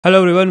Hello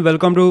everyone,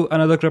 welcome to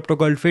another crypto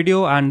cult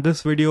video, and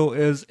this video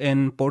is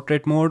in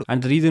portrait mode,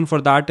 and the reason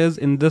for that is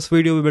in this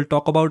video we will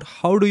talk about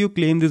how do you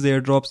claim these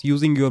airdrops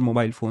using your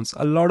mobile phones.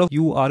 A lot of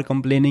you are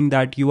complaining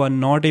that you are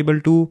not able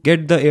to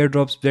get the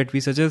airdrops that we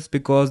suggest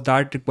because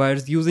that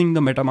requires using the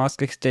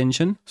Metamask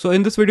extension. So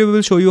in this video we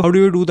will show you how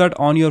do you do that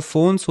on your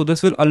phone. So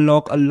this will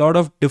unlock a lot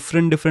of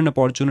different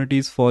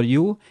opportunities for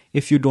you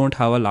if you don't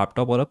have a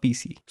laptop or a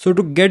PC. So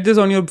to get this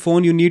on your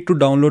phone you need to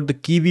download the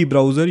Kiwi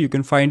browser. You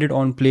can find it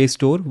on Play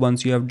Store.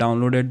 Once you have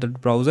downloaded the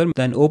browser,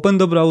 then open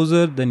the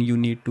browser, then you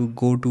need to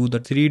go to the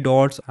three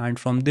dots and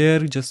from there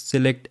just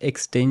select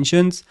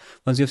extensions.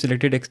 Once you have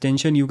selected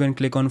extension, you can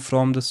click on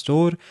from the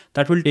store.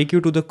 That will take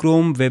you to the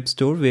Chrome web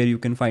store where you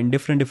can find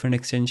different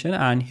extension,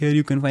 and here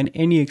you can find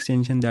any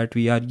extension that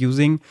we are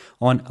using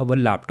on our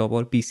laptop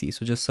or PC.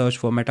 So just search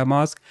for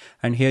Metamask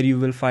and here you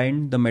will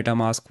find the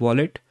Metamask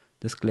wallet.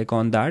 Just click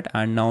on that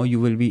and now you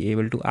will be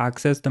able to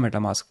access the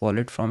Metamask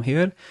wallet from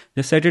here.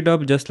 Just set it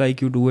up just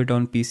like you do it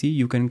on PC.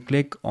 You can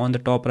click on the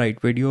top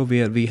right video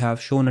where we have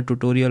shown a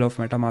tutorial of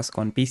Metamask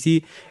on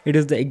PC. It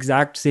is the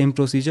exact same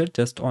procedure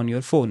just on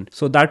your phone.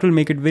 So that will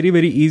make it very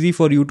easy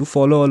for you to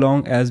follow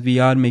along as we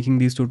are making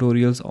these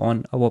tutorials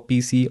on our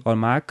PC or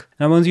Mac.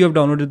 Now once you have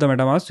downloaded the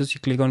Metamask,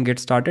 just click on get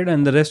started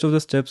and the rest of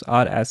the steps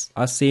are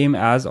same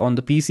as on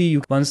the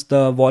PC. Once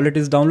the wallet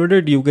is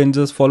downloaded, you can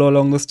just follow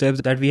along the steps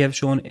that we have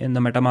shown in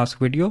the Metamask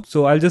video.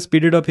 So I'll just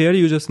speed it up here.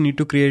 You just need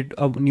to create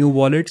a new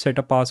wallet, set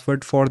a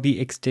password for the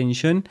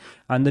extension,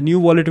 and the new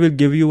wallet will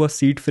give you a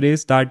seed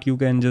phrase that you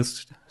can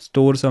just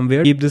store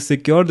somewhere. Keep this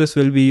secure. This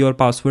will be your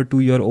password to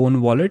your own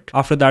wallet.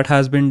 After that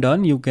has been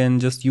done, you can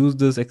just use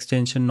this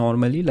extension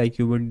normally like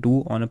you would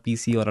do on a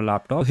PC or a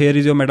laptop. Here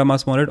is your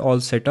Metamask wallet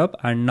all set up,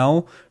 and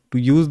now to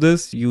use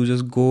this, you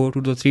just go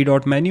to the three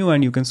dot menu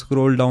and you can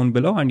scroll down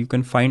below and you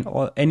can find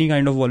any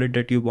kind of wallet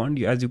that you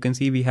want. As you can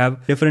see, we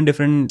have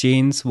different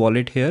chains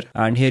wallet here,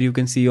 and here you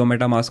can see your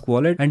Metamask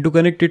wallet. And to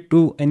connect it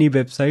to any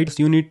website,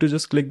 you need to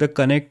just click the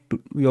connect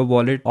to your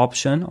wallet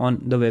option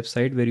on the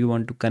website where you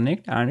want to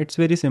connect, and it's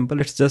very simple.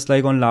 It's just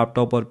like on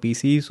laptop or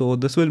PC. So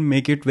this will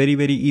make it very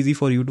easy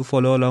for you to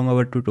follow along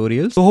our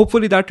tutorials. So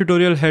hopefully that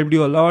tutorial helped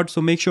you a lot.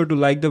 So make sure to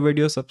like the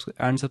video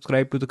and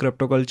subscribe to the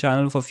Crypto Cult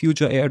channel for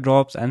future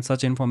airdrops and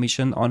such information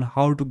on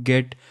how to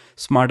get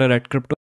smarter at crypto.